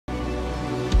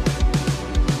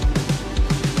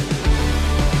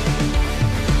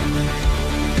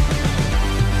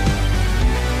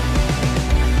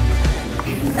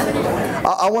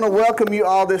I want to welcome you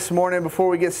all this morning. Before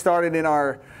we get started in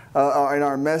our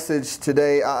message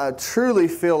today, I truly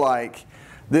feel like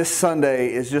this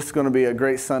Sunday is just going to be a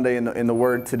great Sunday in the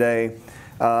Word today.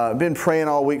 I've been praying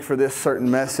all week for this certain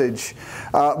message.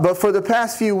 But for the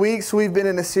past few weeks, we've been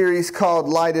in a series called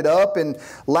Light It Up. And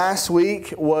last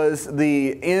week was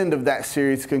the end of that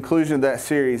series, conclusion of that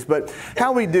series. But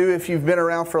how we do, if you've been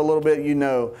around for a little bit, you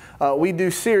know, we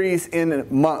do series in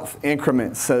month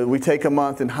increments. So we take a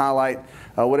month and highlight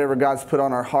whatever God's put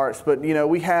on our hearts. But, you know,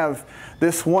 we have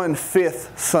this one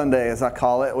fifth Sunday, as I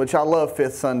call it, which I love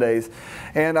fifth Sundays.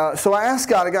 And so I asked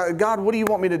God, what do you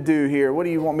want me to do here? What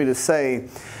do you want me to say?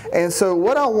 And so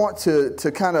what I want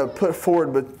to kind of put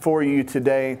forward before you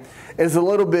today is a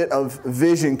little bit of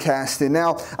vision casting.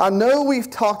 Now, I know we've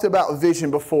talked about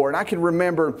vision before, and I can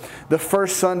remember the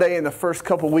first Sunday and the first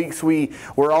couple weeks we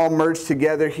were all merged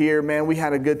together here. Man, we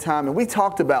had a good time, and we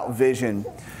talked about vision.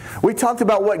 We talked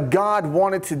about what God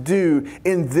wanted to do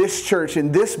in this church,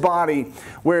 in this body,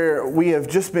 where we have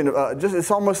just been, it's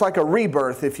almost like a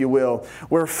rebirth, if you will.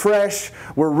 We're fresh,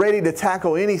 we're ready to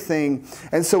tackle anything.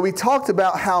 And so we talked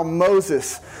about how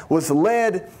Moses was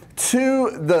led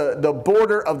to the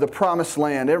border of the Promised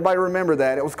Land. Everybody remember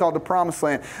that? It was called the Promised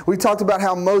Land. We talked about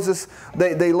how Moses,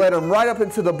 they led him right up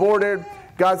into the border.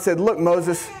 God said, look,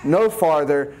 Moses, no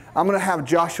farther. I'm going to have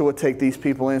Joshua take these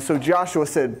people in. So Joshua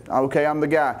said, okay, I'm the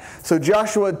guy. So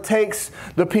Joshua takes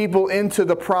the people into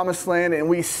the Promised Land, and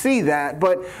we see that.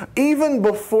 But even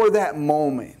before that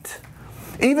moment,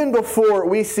 even before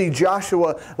we see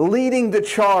Joshua leading the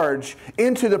charge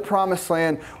into the Promised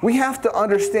Land, we have to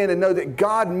understand and know that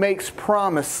God makes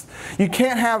promise. You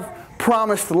can't have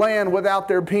promised land without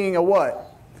there being a what?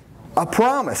 A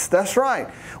promise. That's right.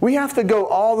 We have to go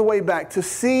all the way back to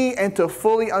see and to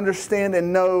fully understand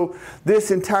and know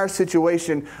this entire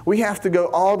situation. We have to go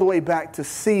all the way back to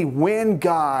see when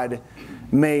God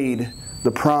made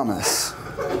the promise.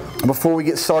 Before we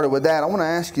get started with that, I want to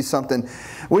ask you something.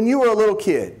 When you were a little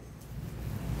kid,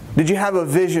 did you have a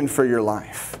vision for your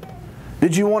life?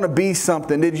 Did you want to be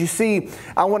something? Did you see,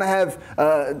 I want to have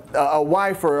a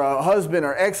wife or a husband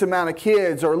or X amount of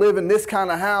kids, or live in this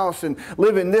kind of house and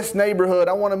live in this neighborhood?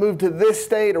 I want to move to this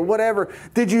state or whatever.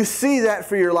 Did you see that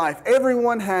for your life?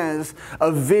 Everyone has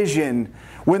a vision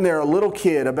when they're a little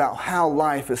kid about how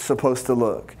life is supposed to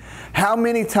look. How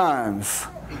many times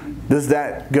does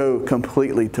that go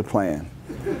completely to plan?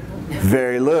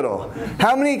 Very little.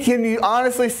 How many can you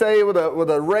honestly say with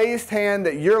a raised hand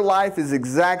that your life is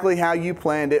exactly how you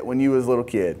planned it when you was a little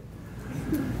kid?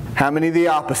 How many the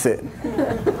opposite?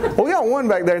 Well, we got one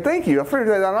back there. Thank you. I figured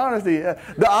that on honesty.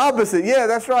 The opposite. Yeah,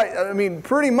 that's right. I mean,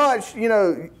 pretty much, you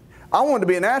know, I wanted to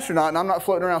be an astronaut, and I'm not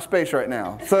floating around space right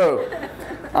now. So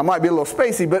I might be a little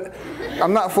spacey, but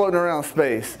I'm not floating around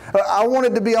space. I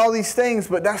wanted to be all these things,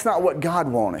 but that's not what God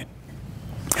wanted.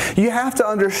 You have to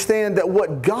understand that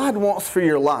what God wants for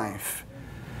your life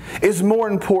is more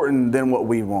important than what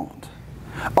we want.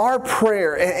 Our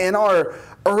prayer and our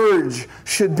urge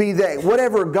should be that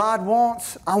whatever God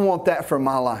wants, I want that for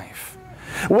my life.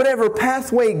 Whatever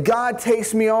pathway God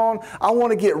takes me on, I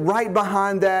want to get right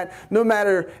behind that, no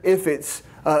matter if it's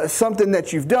something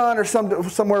that you've done or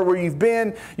somewhere where you've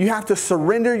been. You have to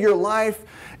surrender your life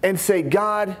and say,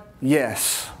 God,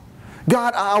 yes.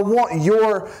 God, I want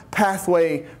your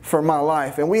pathway for my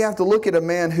life. And we have to look at a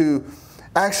man who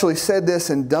actually said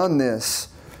this and done this.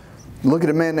 Look at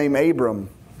a man named Abram.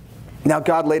 Now,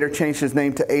 God later changed his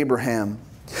name to Abraham.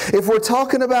 If we're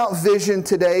talking about vision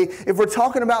today, if we're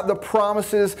talking about the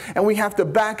promises, and we have to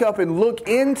back up and look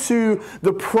into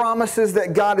the promises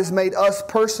that God has made us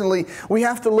personally, we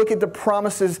have to look at the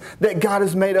promises that God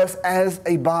has made us as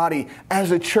a body,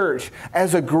 as a church,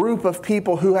 as a group of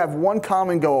people who have one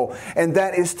common goal, and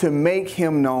that is to make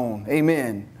Him known.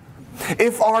 Amen.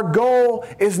 If our goal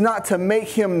is not to make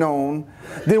Him known,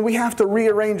 then we have to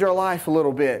rearrange our life a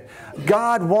little bit.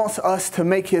 God wants us to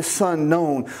make His Son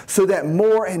known so that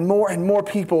more and more and more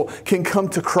people can come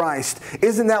to Christ.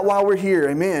 Isn't that why we're here?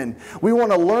 Amen. We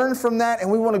want to learn from that, and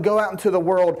we want to go out into the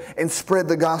world and spread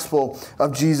the gospel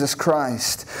of Jesus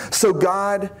Christ. So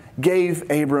God gave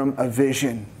Abram a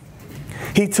vision.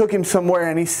 He took him somewhere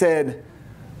and He said,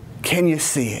 can you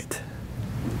see it?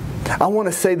 I want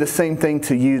to say the same thing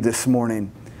to you this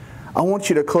morning. I want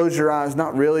you to close your eyes,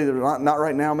 not really, not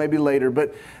right now, maybe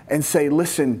later, and say,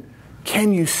 listen,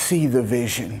 can you see the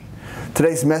vision?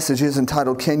 Today's message is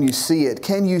entitled, Can You See It?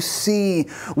 Can you see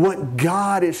what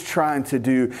God is trying to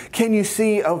do? Can you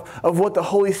see of what the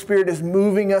Holy Spirit is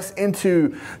moving us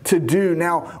into to do?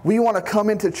 Now, we want to come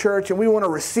into church and we want to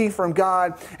receive from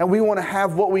God, and we want to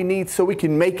have what we need so we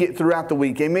can make it throughout the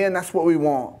week. Amen? That's what we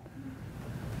want.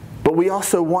 But but we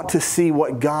also want to see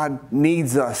what God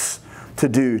needs us to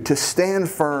do, to stand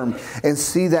firm and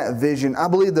see that vision. I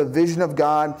believe the vision of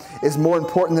God is more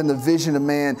important than the vision of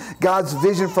man. God's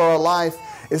vision for our life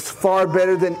is far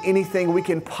better than anything we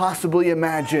can possibly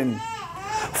imagine.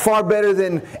 Far better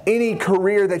than any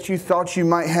career that you thought you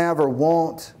might have or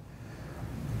want.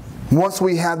 Once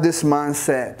we have this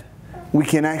mindset, we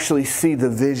can actually see the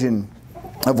vision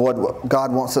of what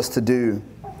God wants us to do.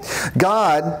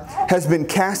 God has been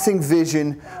casting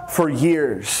vision for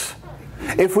years.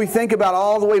 If we think about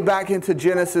all the way back into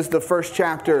Genesis, the first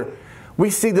chapter,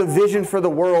 we see the vision for the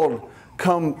world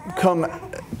come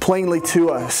plainly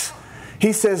to us.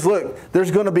 He says, look,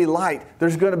 there's going to be light,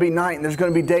 there's going to be night, and there's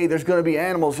going to be day, there's going to be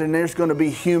animals, and there's going to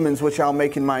be humans, which I'll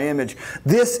make in my image.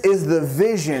 This is the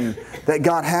vision that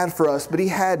God had for us, but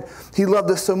He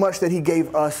loved us so much that He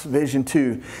gave us vision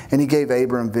too, and He gave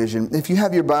Abram vision. If you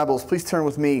have your Bibles, please turn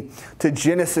with me to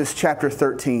Genesis chapter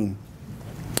 13.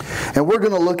 And we're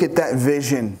going to look at that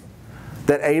vision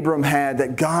that Abram had,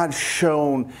 that God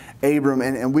shown Abram,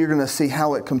 and we're going to see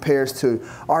how it compares to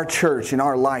our church and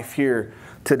our life here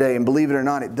today. And believe it or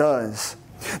not, it does.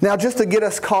 Now, just to get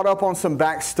us caught up on some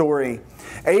backstory,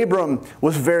 Abram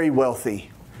was very wealthy.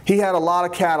 He had a lot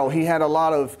of cattle, he had a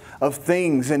lot of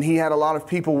things, and he had a lot of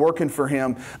people working for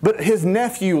him. But his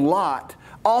nephew Lot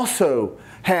also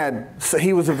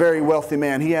he was a very wealthy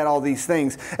man. He had all these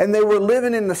things. And they were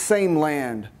living in the same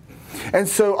land. And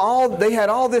so they had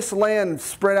all this land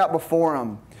spread out before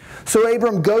them. So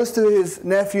Abram goes to his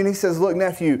nephew and he says, look,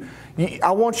 nephew,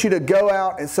 I want you to go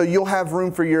out, and so you'll have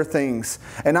room for your things,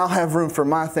 and I'll have room for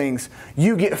my things.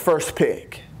 You get first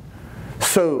pick.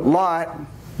 So Lot,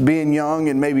 being young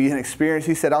and maybe inexperienced,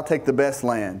 he said, I'll take the best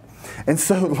land. And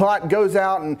so Lot goes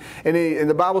out, and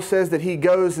the Bible says that he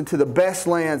goes into the best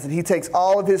lands, and he takes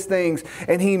all of his things,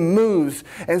 and he moves.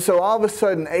 And so all of a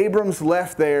sudden, Abram's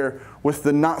left there with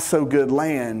the not so good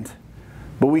land.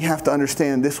 But we have to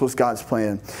understand this was God's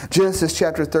plan. Genesis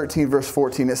chapter 13, verse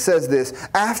 14, it says this: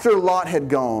 after Lot had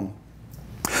gone,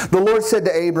 the Lord said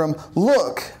to Abram,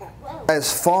 look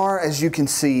as far as you can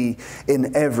see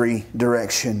in every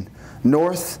direction,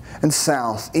 north and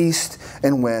south, east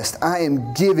and west. I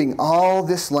am giving all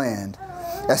this land,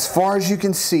 as far as you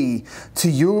can see, to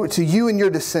you and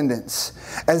your descendants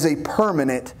as a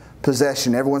permanent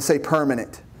possession. Everyone say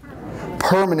permanent.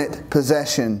 Permanent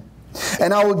possession.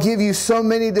 And I will give you so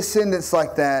many descendants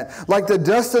like that, like the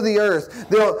dust of the earth.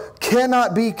 They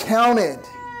cannot be counted.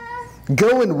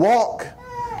 Go and walk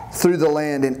through the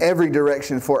land in every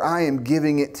direction, for I am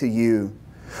giving it to you.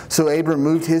 So Abram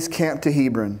moved his camp to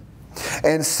Hebron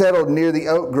and settled near the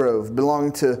oak grove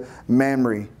belonging to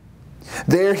Mamre.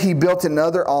 There he built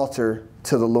another altar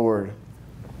to the Lord.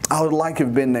 I would like to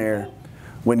have been there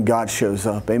when God shows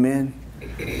up. Amen?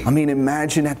 I mean,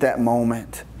 imagine at that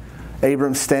moment.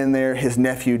 Abram's standing there, his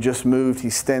nephew just moved,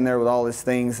 he's standing there with all his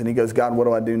things, and he goes, God, what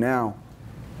do I do now?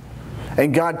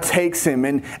 And God takes him,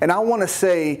 and I want to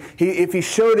say, if He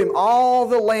showed him all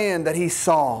the land that he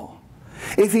saw,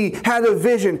 if he had a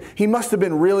vision, he must have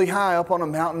been really high up on a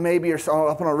mountain maybe, or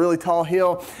up on a really tall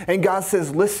hill, and God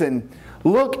says, listen,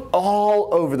 look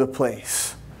all over the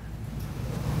place.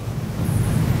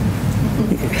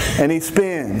 And he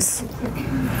spins,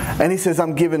 and he says,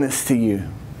 I'm giving this to you.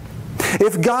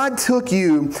 If God took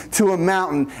you to a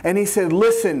mountain and He said,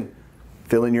 listen,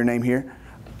 fill in your name here,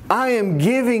 I am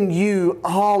giving you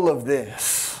all of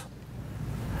this,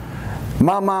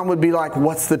 my mom would be like,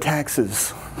 what's the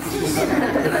taxes?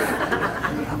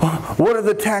 What are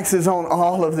the taxes on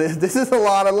all of this? This is a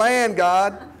lot of land,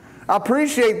 God. I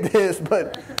appreciate this,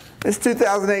 but it's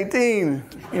 2018.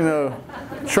 You know,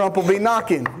 Trump will be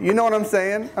knocking. You know what I'm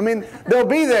saying? I mean, they'll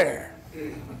be there.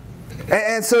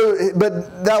 And so,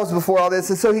 but that was before all this.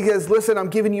 And so he goes, listen, I'm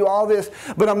giving you all this,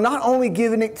 but I'm not only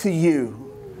giving it to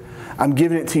you, I'm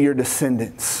giving it to your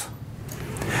descendants.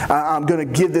 I'm going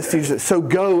to give this to you. So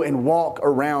go and walk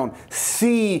around.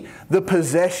 See the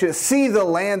possession. See the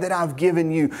land that I've given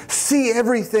you. See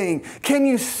everything. Can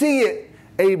you see it,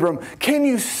 Abram? Can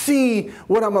you see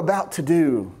what I'm about to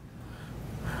do?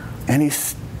 And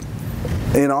he's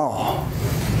in awe.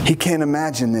 He can't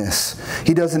imagine this.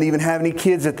 He doesn't even have any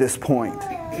kids at this point.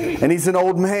 And he's an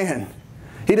old man.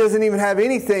 He doesn't even have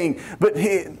anything. But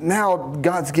now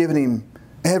God's given him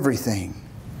everything.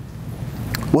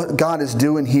 What God is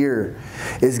doing here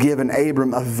is giving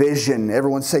Abram a vision.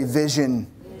 Everyone say vision.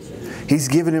 He's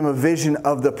given him a vision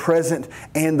of the present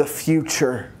and the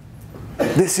future.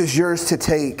 This is yours to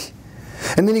take.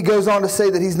 And then he goes on to say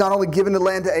that he's not only given the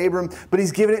land to Abram, but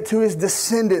he's given it to his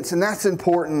descendants, and that's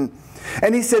important.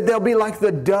 And he said they'll be like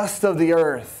the dust of the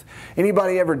earth.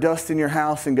 Anybody ever dust in your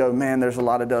house and go, man, there's a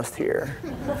lot of dust here?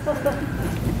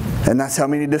 And that's how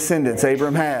many descendants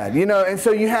Abram had. You know, and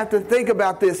so you have to think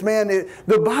about this, man.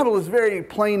 The Bible is very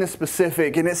plain and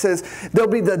specific. And it says they'll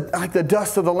be like the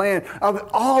dust of the land.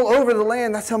 All over the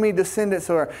land, that's how many descendants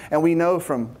are. And we know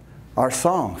from our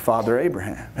song, Father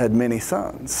Abraham had many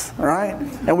sons. Right?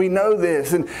 And we know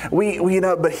this. And we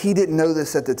know, but he didn't know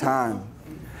this at the time.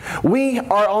 We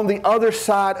are on the other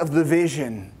side of the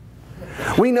vision.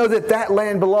 We know that that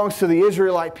land belongs to the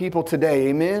Israelite people today.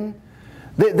 Amen?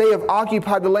 They have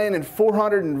occupied the land, and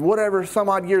 400 and whatever some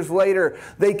odd years later,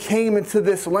 they came into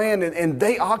this land and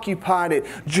they occupied it.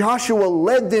 Joshua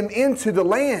led them into the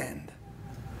land.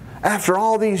 After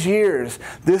all these years,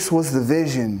 this was the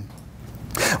vision.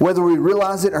 Whether we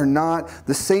realize it or not,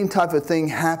 the same type of thing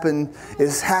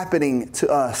is happening to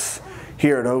us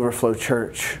here at Overflow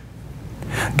Church.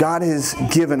 God has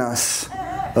given us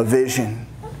a vision.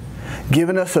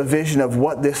 Given us a vision of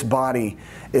what this body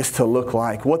is to look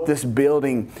like, what this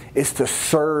building is to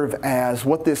serve as,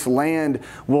 what this land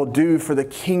will do for the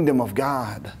kingdom of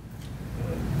God.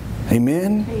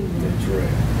 Amen? That's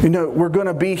right. You know, we're going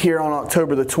to be here on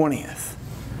October the 20th.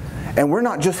 And we're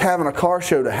not just having a car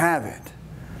show to have it.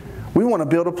 We want to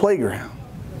build a playground.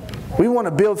 We want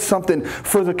to build something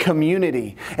for the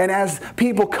community. And as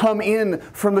people come in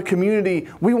from the community,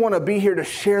 we want to be here to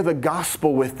share the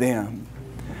gospel with them.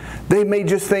 They may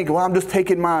just think, well, I'm just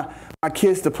taking my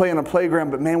kids to play on a playground,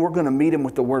 but man, we're going to meet them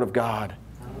with the Word of God.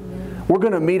 We're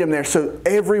going to meet them there. So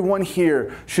everyone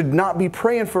here should not be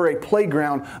praying for a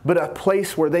playground, but a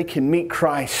place where they can meet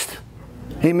Christ.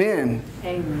 Amen.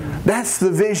 Amen. That's the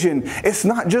vision. It's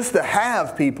not just to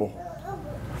have people.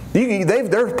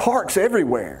 There's parks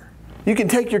everywhere. You can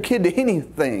take your kid to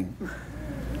anything.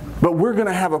 But we're going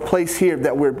to have a place here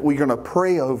that we're going to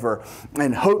pray over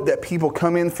and hope that people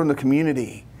come in from the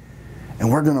community.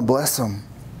 And we're going to bless them.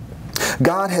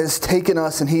 God has taken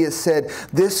us and He has said,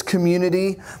 this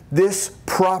community, this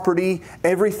property,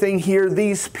 everything here,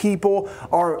 these people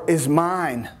is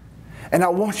mine. And I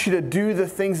want you to do the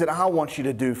things that I want you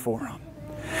to do for them.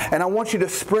 And I want you to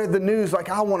spread the news like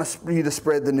I want you to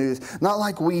spread the news, not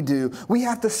like we do. We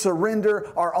have to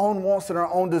surrender our own wants and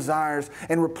our own desires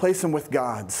and replace them with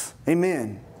God's.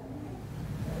 Amen.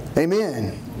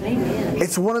 Amen. Amen.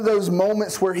 It's one of those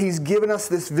moments where He's given us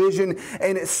this vision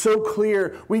and it's so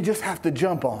clear we just have to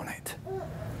jump on it.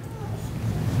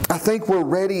 I think we're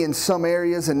ready in some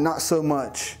areas and not so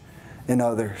much in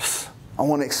others. I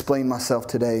want to explain myself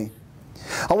today.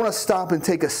 I want to stop and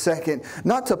take a second,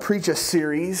 not to preach a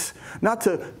series, not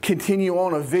to continue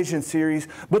on a vision series,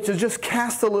 but to just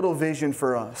cast a little vision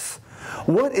for us.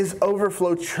 What is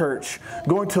Overflow Church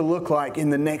going to look like in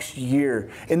the next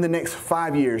year, in the next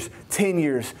 5 years, 10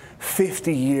 years,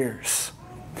 50 years?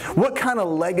 What kind of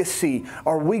legacy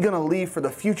are we going to leave for the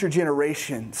future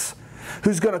generations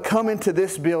who's going to come into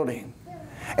this building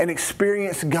and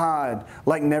experience God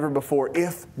like never before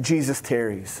if Jesus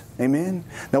tarries? Amen?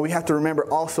 Now we have to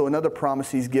remember also another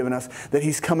promise He's given us, that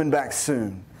He's coming back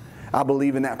soon. I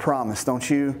believe in that promise, don't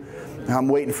you? I'm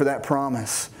waiting for that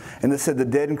promise. And it said the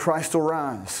dead in Christ will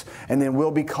rise, and then we'll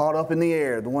be caught up in the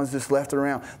air, the ones that's left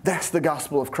around. That's the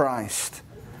gospel of Christ.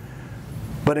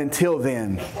 But until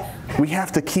then, we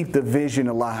have to keep the vision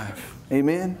alive.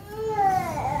 Amen?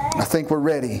 I think we're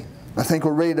ready. I think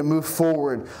we're ready to move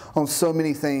forward on so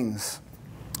many things.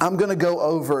 I'm going to go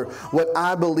over what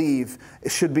I believe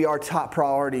should be our top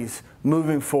priorities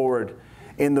moving forward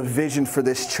in the vision for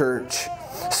this church.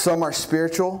 Some are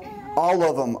spiritual. All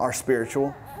of them are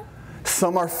spiritual.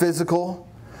 Some are physical.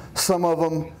 Some of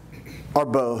them are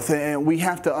both. And we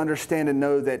have to understand and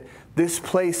know that this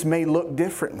place may look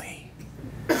differently.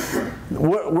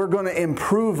 What we're going to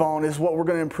improve on is what we're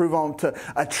going to improve on to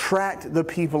attract the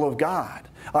people of God,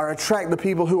 or attract the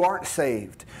people who aren't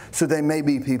saved, so they may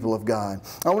be people of God.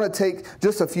 I want to take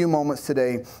just a few moments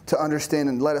today to understand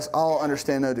and let us all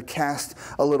understand, though, to cast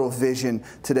a little vision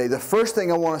today. The first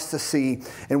thing I want us to see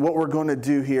and what we're going to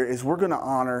do here is we're going to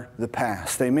honor the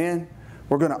past. Amen?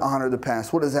 We're going to honor the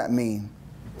past. What does that mean?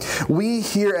 We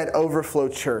here at Overflow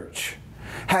Church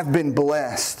have been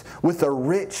blessed with a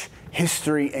rich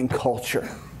history and culture,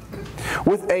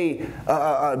 with a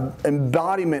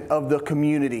embodiment of the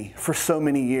community for so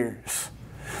many years.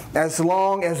 As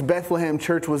long as Bethlehem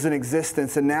Church was in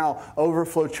existence, and now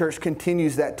Overflow Church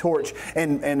continues that torch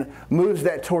and moves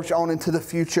that torch on into the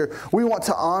future, we want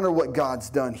to honor what God's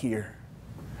done here.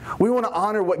 We want to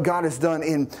honor what God has done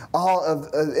in all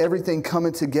of everything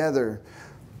coming together.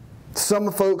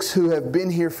 Some folks who have been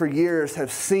here for years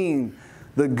have seen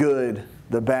the good,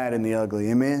 the bad, and the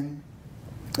ugly. Amen?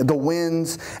 The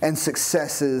wins and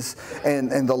successes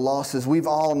and the losses. We've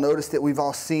all noticed it. We've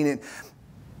all seen it.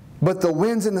 But the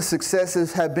wins and the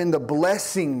successes have been the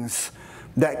blessings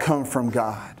that come from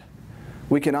God.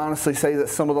 We can honestly say that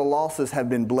some of the losses have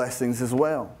been blessings as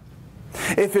well.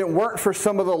 If it weren't for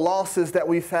some of the losses that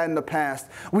we've had in the past,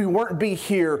 we wouldn't be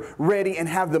here ready and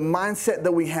have the mindset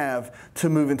that we have to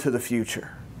move into the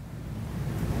future.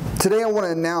 Today I want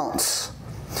to announce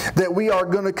that we are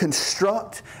going to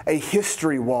construct a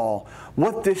history wall.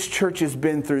 What this church has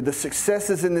been through, the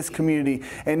successes in this community,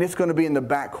 and it's going to be in the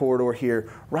back corridor here,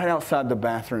 right outside the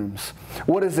bathrooms.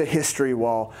 What is a history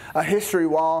wall? A history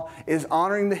wall is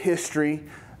honoring the history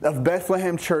of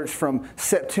Bethlehem Church from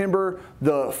September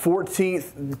the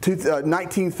 14th,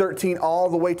 1913, all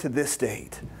the way to this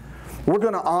date. We're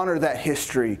going to honor that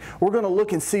history. We're going to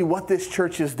look and see what this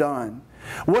church has done.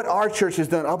 What our church has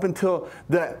done up until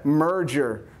that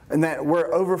merger and that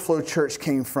where Overflow Church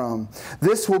came from.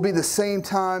 This will be the same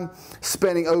time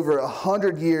spanning over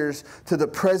 100 years to the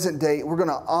present date. We're going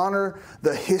to honor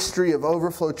the history of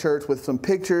Overflow Church with some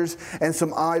pictures and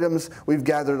some items we've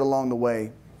gathered along the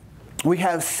way. We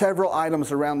have several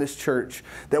items around this church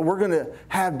that we're going to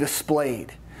have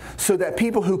displayed so that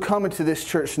people who come into this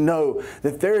church know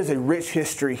that there is a rich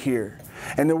history here,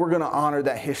 and that we're going to honor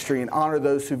that history and honor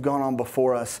those who've gone on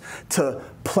before us to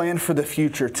plan for the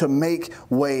future, to make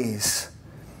ways.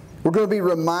 We're going to be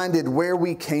reminded where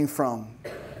we came from.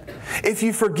 If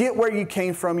you forget where you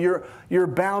came from, you're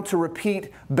bound to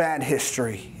repeat bad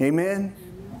history. Amen?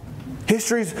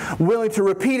 History's willing to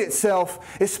repeat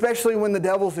itself, especially when the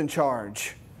devil's in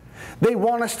charge. They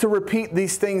want us to repeat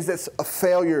these things that's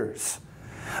failures.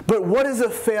 But what is a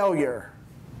failure?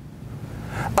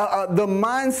 The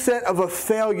mindset of a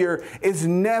failure is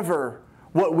never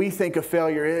what we think a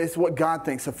failure is, what God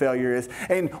thinks a failure is.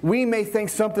 And we may think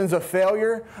something's a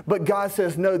failure, but God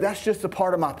says, no, that's just a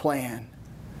part of my plan.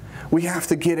 We have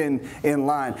to get in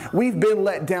line. We've been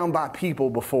let down by people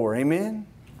before, amen?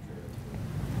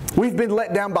 We've been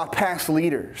let down by past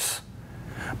leaders.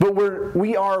 But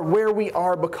we are where we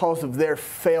are because of their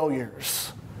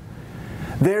failures.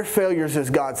 Their failures is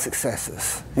God's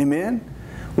successes. Amen?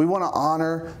 We want to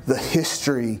honor the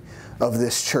history of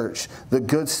this church, the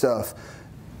good stuff.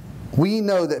 We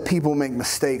know that people make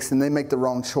mistakes and they make the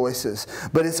wrong choices.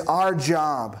 But it's our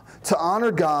job to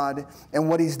honor God and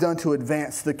what He's done to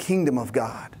advance the kingdom of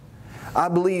God. I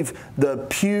believe the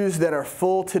pews that are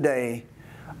full today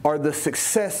are the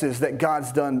successes that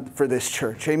God's done for this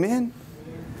church. Amen?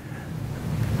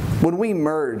 When we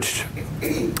merged,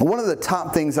 one of the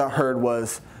top things I heard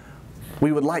was,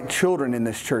 we would like children in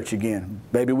this church again.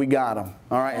 Baby, we got them.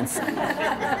 All right?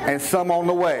 And some on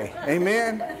the way.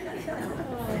 Amen?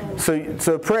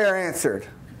 So prayer answered.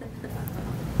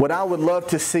 What I would love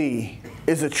to see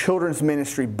is a children's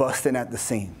ministry busting at the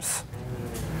seams.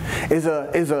 Is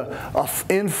a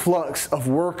influx of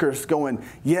workers going,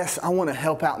 yes, I want to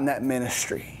help out in that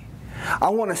ministry. I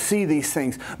want to see these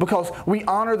things because we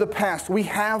honor the past. We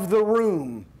have the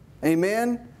room.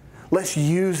 Amen? Let's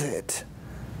use it.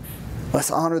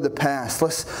 Let's honor the past.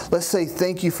 Let's say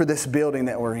thank you for this building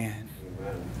that we're in.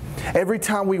 Every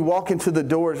time we walk into the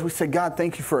doors, we say, God,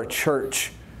 thank you for a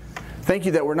church. Thank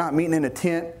you that we're not meeting in a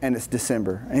tent and it's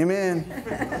December. Amen?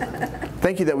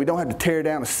 Thank you that we don't have to tear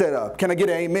down a setup. Can I get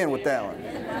an amen with that one?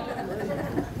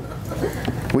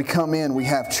 We come in, we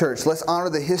have church. Let's honor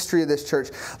the history of this church.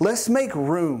 Let's make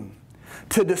room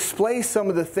to display some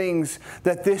of the things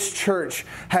that this church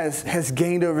has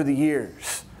gained over the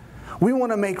years. We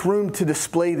want to make room to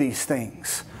display these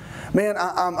things. Man,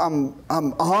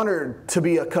 I'm honored to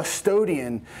be a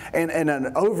custodian and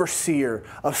an overseer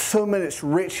of so much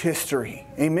rich history.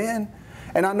 Amen?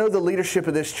 And I know the leadership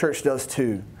of this church does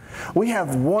too. We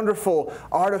have wonderful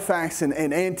artifacts and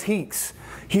antiques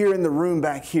here in the room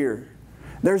back here.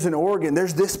 There's an organ.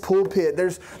 There's this pulpit.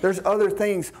 There's other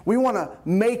things. We want to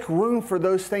make room for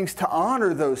those things to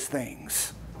honor those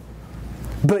things.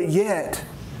 But yet,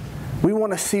 we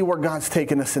want to see where God's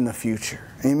taking us in the future.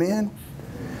 Amen?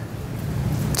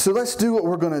 So let's do what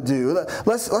we're going to do.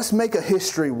 Let's make a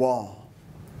history wall.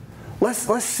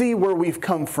 Let's see where we've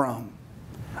come from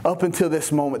up until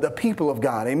this moment. The people of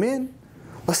God. Amen?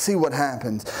 Let's see what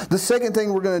happens. The second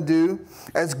thing we're going to do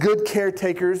as good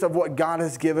caretakers of what God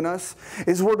has given us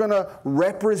is we're going to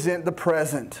represent the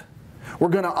present. We're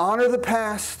going to honor the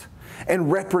past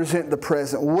and represent the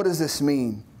present. What does this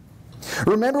mean?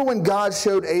 Remember when God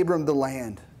showed Abram the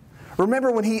land?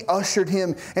 Remember when he ushered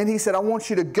him and he said, I want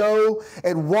you to go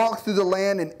and walk through the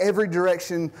land in every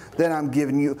direction that I'm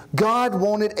giving you. God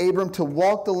wanted Abram to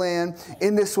walk the land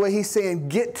in this way. He's saying,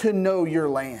 get to know your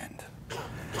land.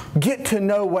 Get to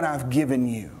know what I've given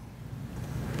you.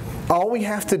 All we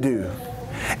have to do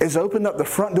is open up the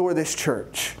front door of this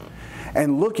church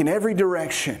and look in every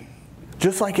direction,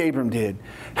 just like Abram did.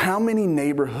 How many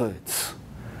neighborhoods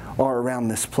are around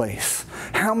this place?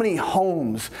 How many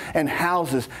homes and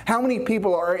houses? How many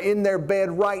people are in their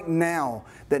bed right now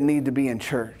that need to be in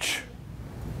church?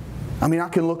 I mean, I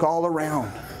can look all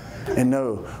around and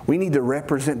know we need to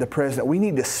represent the president. We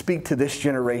need to speak to this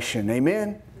generation.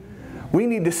 Amen? We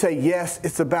need to say, yes,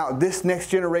 it's about this next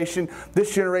generation,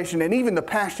 and even the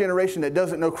past generation that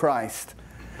doesn't know Christ.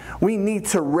 We need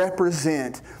to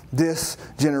represent this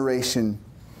generation.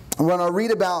 When I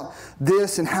read about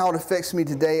this and how it affects me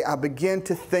today, I begin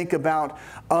to think about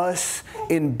us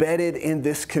embedded in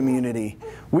this community.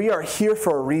 We are here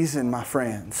for a reason, my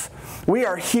friends. We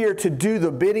are here to do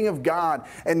the bidding of God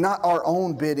and not our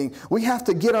own bidding. We have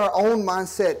to get our own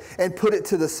mindset and put it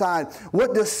to the side.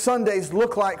 What does Sundays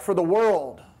look like for the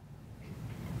world?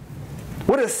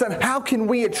 How can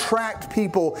we attract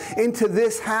people into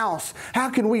this house? How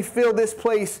can we fill this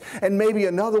place and maybe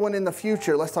another one in the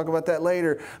future? Let's talk about that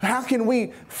later. How can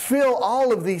we fill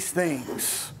all of these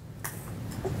things?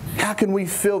 How can we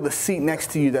fill the seat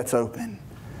next to you that's open?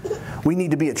 We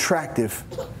need to be attractive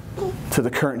to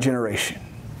the current generation.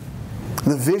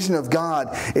 The vision of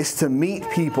God is to meet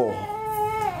people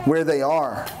where they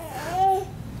are.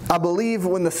 I believe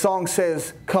when the song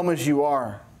says, "Come as you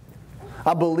are,"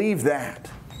 I believe that.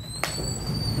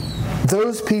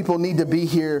 Those people need to be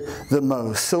here the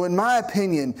most. So in my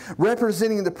opinion,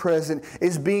 representing the present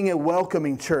is being a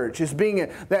welcoming church. Is being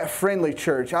that friendly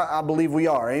church. I believe we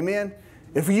are. Amen?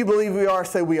 If you believe we are,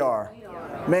 say we are. We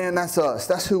are. Man, that's us.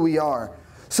 That's who we are.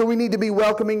 So we need to be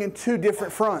welcoming in two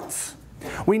different fronts.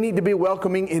 We need to be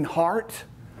welcoming in heart.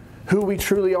 Who we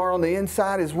truly are on the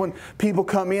inside is when people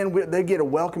come in, they get a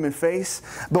welcoming face.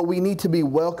 But we need to be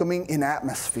welcoming in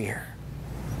atmosphere.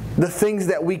 The things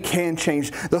that we can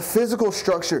change, the physical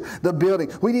structure, the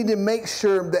building. We need to make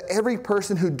sure that every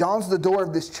person who dawns the door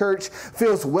of this church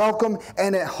feels welcome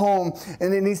and at home.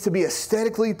 And it needs to be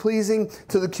aesthetically pleasing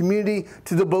to the community,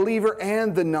 to the believer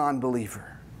and the non-believer.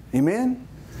 Amen?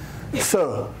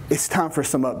 So, it's time for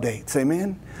some updates.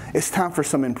 Amen? It's time for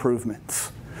some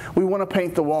improvements. We want to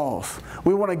paint the walls.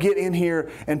 We want to get in here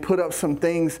and put up some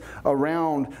things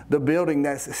around the building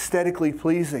that's aesthetically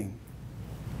pleasing.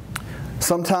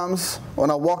 Sometimes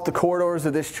when I walk the corridors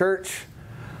of this church,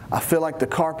 I feel like the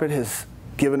carpet has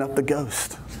given up the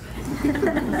ghost.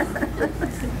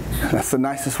 That's the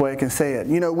nicest way I can say it.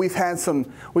 You know, we've had some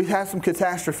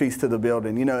catastrophes to the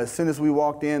building. You know, as soon as we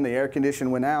walked in, the air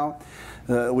conditioning went out.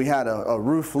 We had a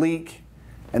roof leak,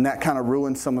 and that kind of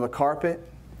ruined some of the carpet.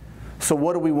 So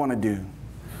what do we want to do?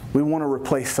 We want to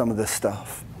replace some of this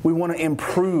stuff. We want to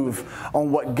improve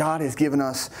on what God has given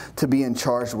us to be in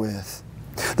charge with.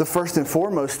 The first and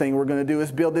foremost thing we're going to do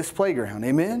is build this playground.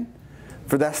 Amen?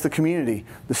 For that's the community.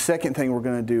 The second thing we're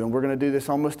going to do, and we're going to do this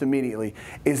almost immediately,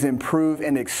 is improve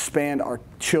and expand our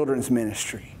children's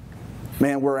ministry.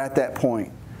 Man, we're at that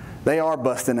point. They are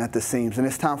busting at the seams, and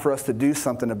it's time for us to do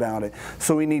something about it.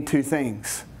 So we need two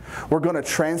things. We're going to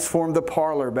transform the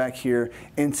parlor back here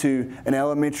into an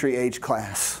elementary age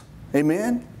class.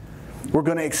 Amen? We're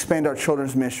going to expand our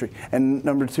children's ministry. And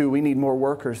number two, we need more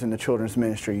workers in the children's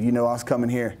ministry. You know I was coming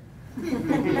here.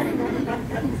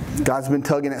 God's been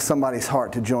tugging at somebody's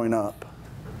heart to join up.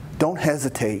 Don't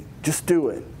hesitate. Just do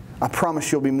it. I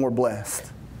promise you'll be more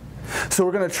blessed. So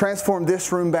we're going to transform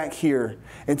this room back here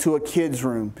into a kids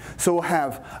room. So we'll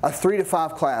have a 3 to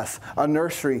 5 class, a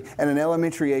nursery, and an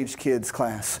elementary age kids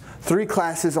class. 3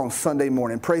 classes on Sunday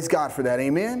morning. Praise God for that.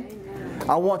 Amen? Amen.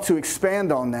 I want to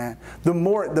expand on that. The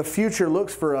more the future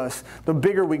looks for us, the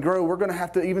bigger we grow, we're going to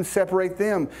have to even separate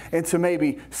them into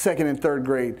maybe 2nd and 3rd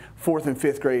grade, 4th and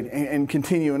 5th grade, and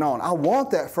continuing on. I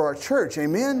want that for our church.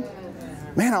 Amen?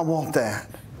 Man, I want that.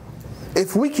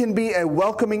 If we can be a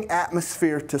welcoming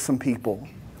atmosphere to some people,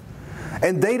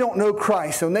 and they don't know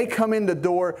Christ, and they come in the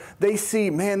door, they see,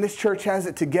 man, this church has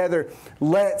it together.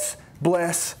 Let's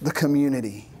bless the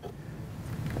community.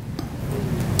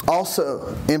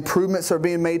 Also, improvements are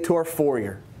being made to our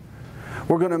foyer.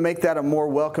 We're going to make that a more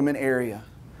welcoming area.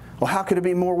 Well, how could it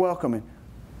be more welcoming?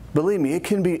 Believe me, it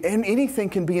can be, and anything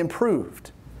can be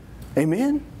improved.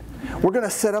 Amen? We're going to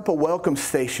set up a welcome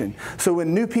station. So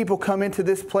when new people come into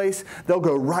this place, they'll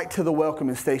go right to the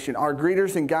welcoming station. Our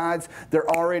greeters and guides, they're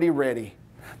already ready.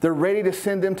 They're ready to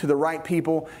send them to the right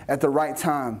people at the right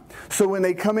time. So when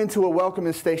they come into a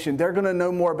welcoming station, they're going to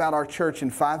know more about our church in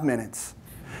 5 minutes.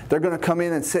 They're going to come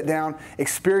in and sit down,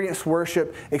 experience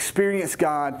worship, experience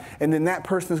God, and then that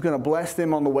person is going to bless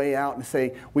them on the way out and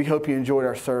say, we hope you enjoyed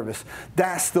our service.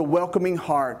 That's the welcoming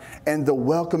heart and the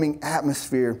welcoming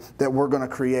atmosphere that we're going to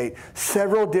create.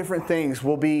 Several different things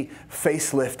will be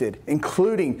facelifted,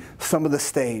 including some of the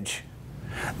stage.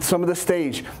 Some of the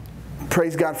stage,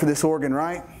 praise God for this organ,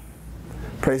 right?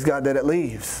 Praise God that it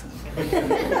leaves.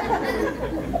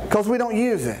 Because we don't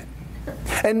use it.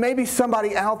 And maybe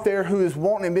somebody out there who is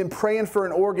wanting and been praying for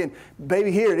an organ,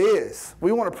 baby, here it is.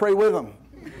 We want to pray with them.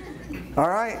 All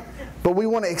right? But we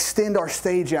want to extend our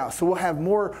stage out so we'll have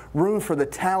more room for the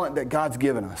talent that God's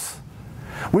given us.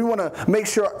 We want to make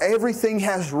sure everything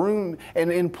has room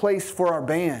and in place for our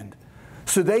band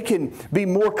so they can be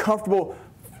more comfortable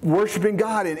worshiping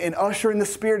God and ushering the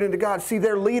Spirit into God. See,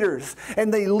 they're leaders,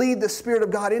 and they lead the Spirit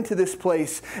of God into this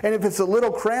place. And if it's a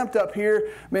little cramped up here,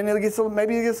 man, maybe it gets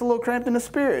a little cramped in the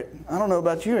Spirit. I don't know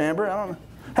about you, Amber. I don't know.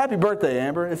 Happy birthday,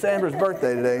 Amber. It's Amber's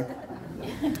birthday today.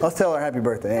 Let's tell her happy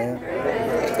birthday, Amber.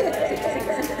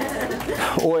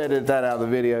 We'll edit that out of the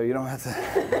video. You don't have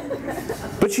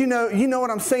to. But you know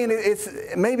what I'm saying? It's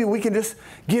maybe we can just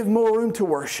give more room to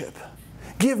worship.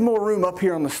 Give more room up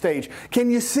here on the stage.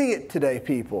 Can you see it today,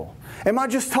 people? Am I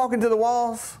just talking to the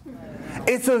walls?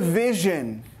 It's a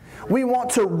vision. We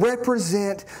want to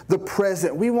represent the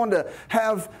present. We want to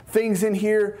have things in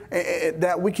here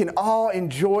that we can all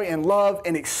enjoy and love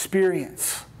and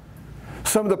experience.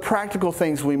 Some of the practical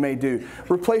things we may do.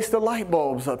 Replace the light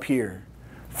bulbs up here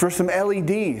for some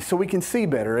LEDs so we can see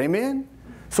better. Amen?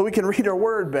 So we can read our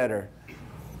word better.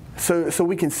 So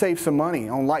we can save some money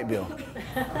on light bill.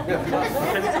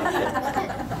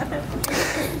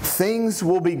 Things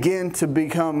will begin to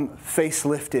become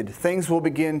facelifted. Things will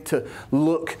begin to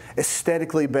look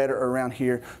aesthetically better around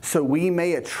here so we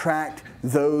may attract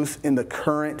those in the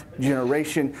current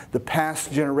generation, the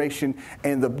past generation,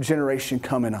 and the generation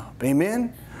coming up.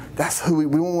 Amen? That's who we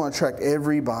want to attract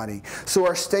everybody. So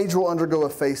our stage will undergo a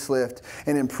facelift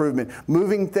and improvement,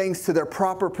 moving things to their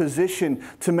proper position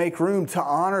to make room, to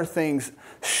honor things,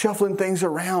 shuffling things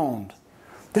around.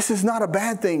 This is not a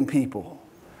bad thing, people.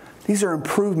 These are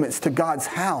improvements to God's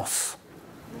house.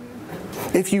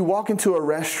 If you walk into a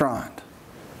restaurant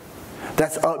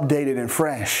that's updated and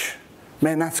fresh,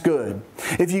 man, that's good.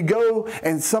 If you go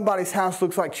and somebody's house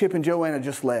looks like Chip and Joanna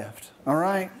just left, all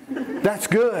right? That's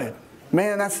good.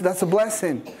 Man, that's a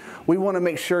blessing. We want to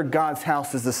make sure God's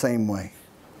house is the same way.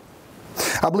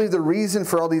 I believe the reason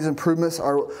for all these improvements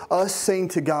are us saying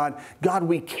to God, God,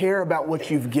 we care about what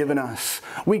you've given us.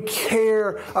 We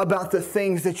care about the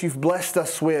things that you've blessed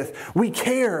us with. We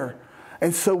care,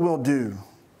 and so we'll do.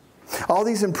 All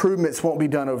these improvements won't be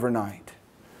done overnight.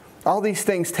 All these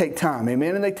things take time,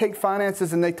 amen? And they take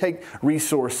finances and they take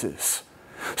resources.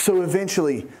 So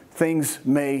eventually, things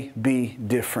may be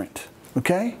different,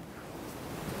 okay?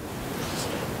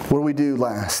 What do we do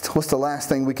last? What's the last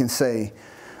thing we can say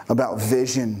about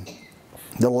vision?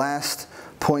 The last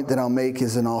point that I'll make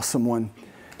is an awesome one,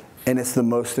 and it's the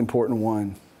most important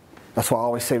one. That's why I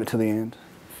always save it to the end.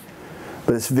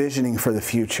 But it's visioning for the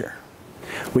future.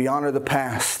 We honor the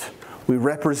past, we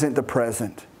represent the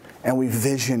present, and we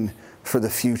vision for the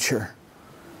future.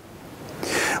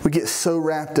 We get so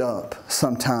wrapped up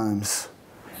sometimes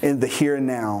in the here and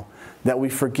now that we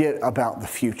forget about the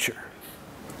future.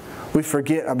 We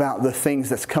forget about the things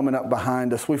that's coming up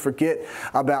behind us. We forget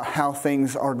about how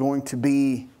things are going to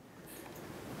be.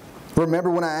 Remember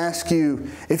when I asked you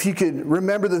if you could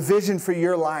remember the vision for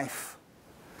your life.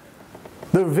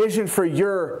 The vision for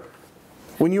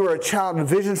when you were a child, the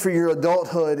vision for your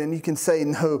adulthood, and you can say,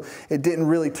 no, it didn't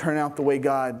really turn out the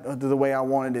way I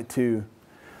wanted it to.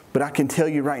 But I can tell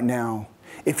you right now,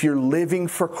 if you're living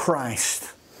for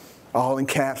Christ, all in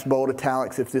caps, bold,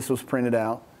 italics, if this was printed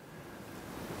out,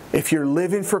 if you're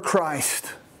living for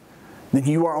Christ, then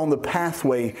you are on the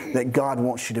pathway that God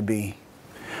wants you to be.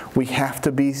 We have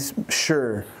to be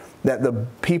sure that the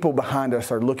people behind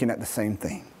us are looking at the same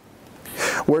thing.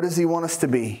 Where does He want us to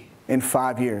be in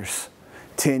 5 years,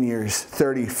 10 years,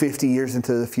 30, 50 years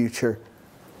into the future?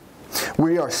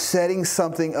 We are setting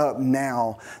something up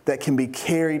now that can be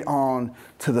carried on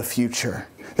to the future.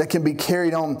 That can be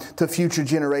carried on to future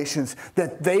generations,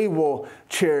 that they will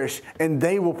cherish and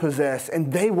they will possess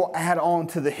and they will add on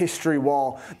to the history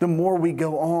wall. The more we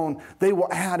go on, they will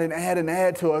add and add and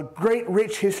add to a great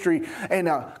rich history and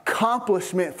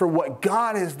accomplishment for what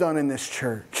God has done in this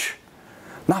church.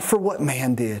 Not for what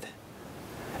man did.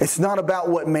 It's not about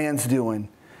what man's doing.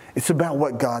 It's about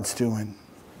what God's doing.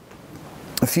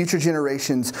 The future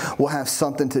generations will have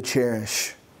something to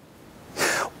cherish.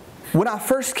 When I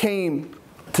first came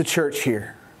to church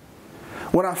here,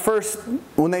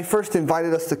 when they first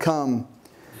invited us to come,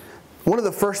 one of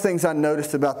the first things I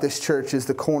noticed about this church is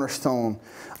the cornerstone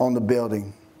on the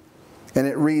building. And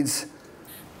it reads,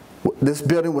 this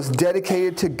building was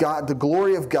dedicated to God, the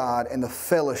glory of God and the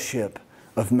fellowship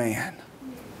of man.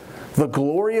 The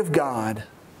glory of God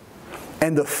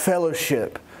and the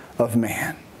fellowship of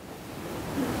man.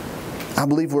 I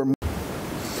believe we're,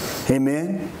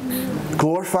 amen,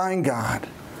 glorifying God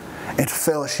and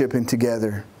fellowshipping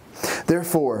together.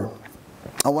 Therefore,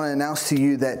 I want to announce to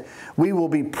you that we will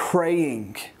be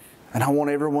praying, and I want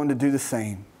everyone to do the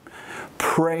same,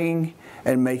 praying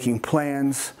and making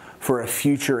plans for a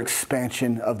future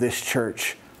expansion of this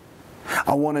church.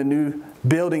 I want a new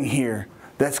building here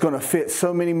that's going to fit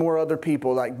so many more other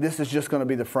people. Like, this is just going to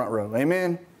be the front row.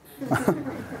 Amen?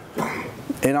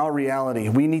 In all reality,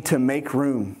 we need to make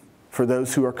room for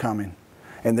those who are coming.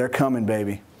 And they're coming,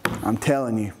 baby. I'm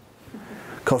telling you.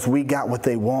 Because we got what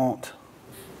they want.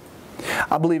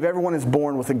 I believe everyone is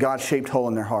born with a God-shaped hole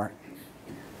in their heart.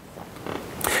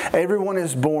 Everyone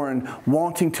is born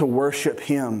wanting to worship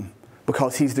Him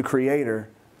because He's the Creator.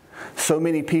 So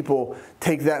many people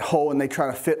take that hole and they try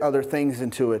to fit other things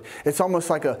into it. It's almost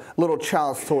like a little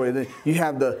child's toy. You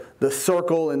have the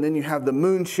circle and then you have the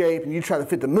moon shape, and you try to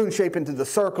fit the moon shape into the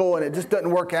circle and it just doesn't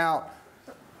work out.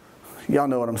 Y'all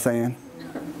know what I'm saying.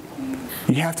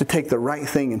 You have to take the right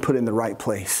thing and put it in the right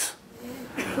place.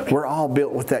 We're all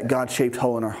built with that God-shaped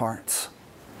hole in our hearts.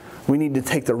 We need to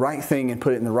take the right thing and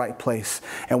put it in the right place.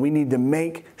 And we need to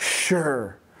make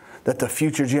sure that the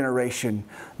future generation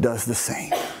does the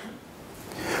same.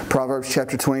 Proverbs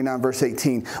chapter 29, verse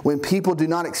 18. When people do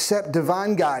not accept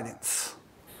divine guidance,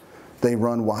 they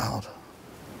run wild.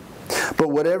 But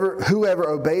whoever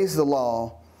obeys the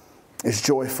law is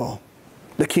joyful.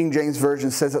 The King James Version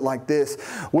says it like this: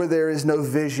 where there is no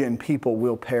vision, people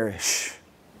will perish.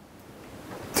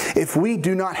 If we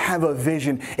do not have a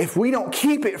vision, if we don't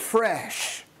keep it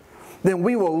fresh, then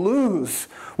we will lose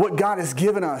what God has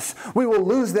given us. We will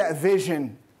lose that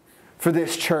vision for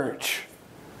this church.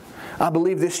 I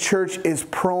believe this church is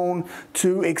prone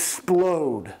to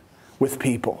explode with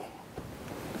people.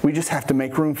 We just have to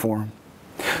make room for them.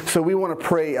 So we want to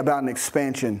pray about an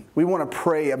expansion. We want to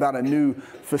pray about a new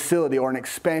facility or an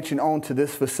expansion onto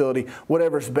this facility,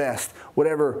 whatever's best,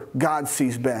 whatever God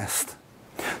sees best.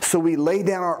 So we lay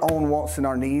down our own wants and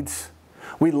our needs.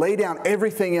 We lay down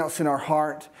everything else in our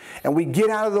heart, and we get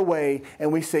out of the way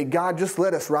and we say, God, just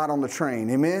let us ride on the train.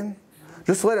 Amen?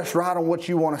 Just let us ride on what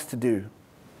you want us to do.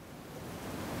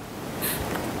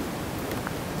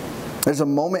 There's a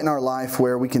moment in our life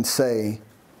where we can say,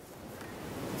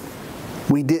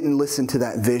 we didn't listen to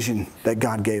that vision that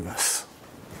God gave us.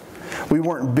 We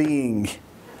weren't being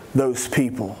those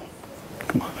people.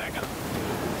 Come on back up.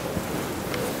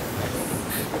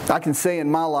 I can say in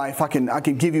my life, I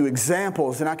can give you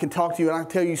examples, and I can talk to you and I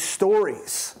can tell you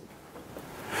stories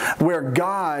where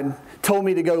God told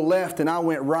me to go left and I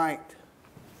went right.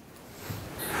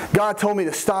 God told me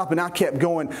to stop and I kept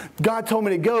going. God told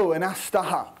me to go and I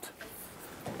stopped.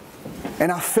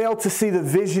 And I failed to see the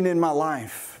vision in my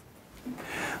life.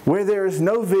 Where there is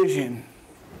no vision,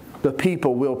 the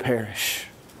people will perish.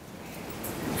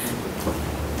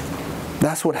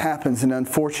 That's what happens, and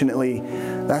unfortunately,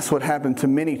 that's what happened to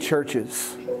many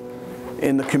churches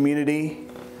in the community,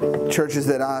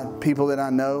 people that I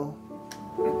know.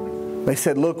 They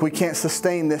said, look, we can't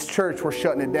sustain this church, we're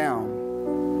shutting it down,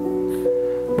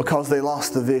 because they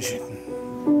lost the vision.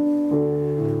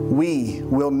 We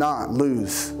will not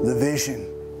lose the vision.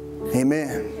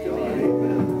 Amen.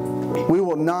 We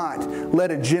will not let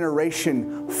a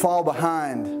generation fall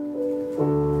behind.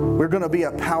 We're going to be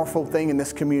a powerful thing in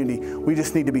this community. We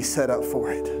just need to be set up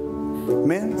for it.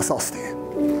 Amen? Let's all stand.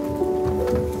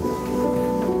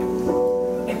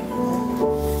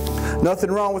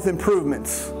 Nothing wrong with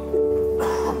improvements,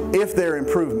 if they're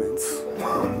improvements.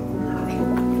 I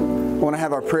want to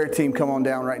have our prayer team come on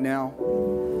down right now.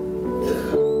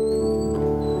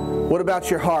 What about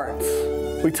your hearts?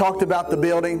 We talked about the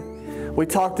building. We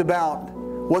talked about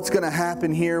what's going to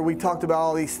happen here. We talked about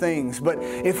all these things. But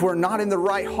if we're not in the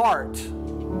right heart,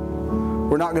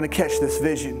 we're not going to catch this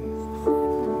vision.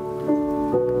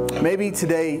 Maybe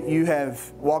today you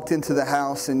have walked into the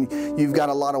house and you've got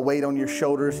a lot of weight on your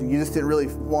shoulders and you just didn't really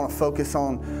want to focus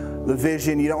on the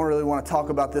vision. You don't really want to talk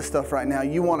about this stuff right now.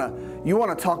 You want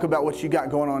to talk about what you got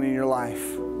going on in your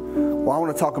life. Well, I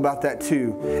want to talk about that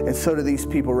too. And so do these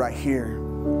people right here.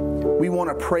 We want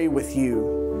to pray with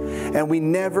you. And we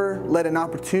never let an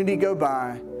opportunity go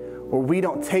by where we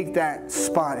don't take that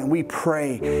spot and we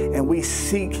pray and we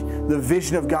seek the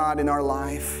vision of God in our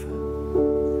life.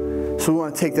 So we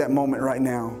want to take that moment right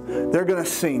now. They're going to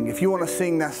sing. If you want to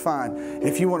sing, that's fine.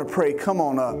 If you want to pray, come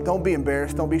on up. Don't be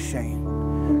embarrassed. Don't be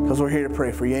ashamed. Because we're here to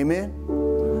pray for you.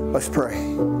 Amen? Let's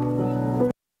pray.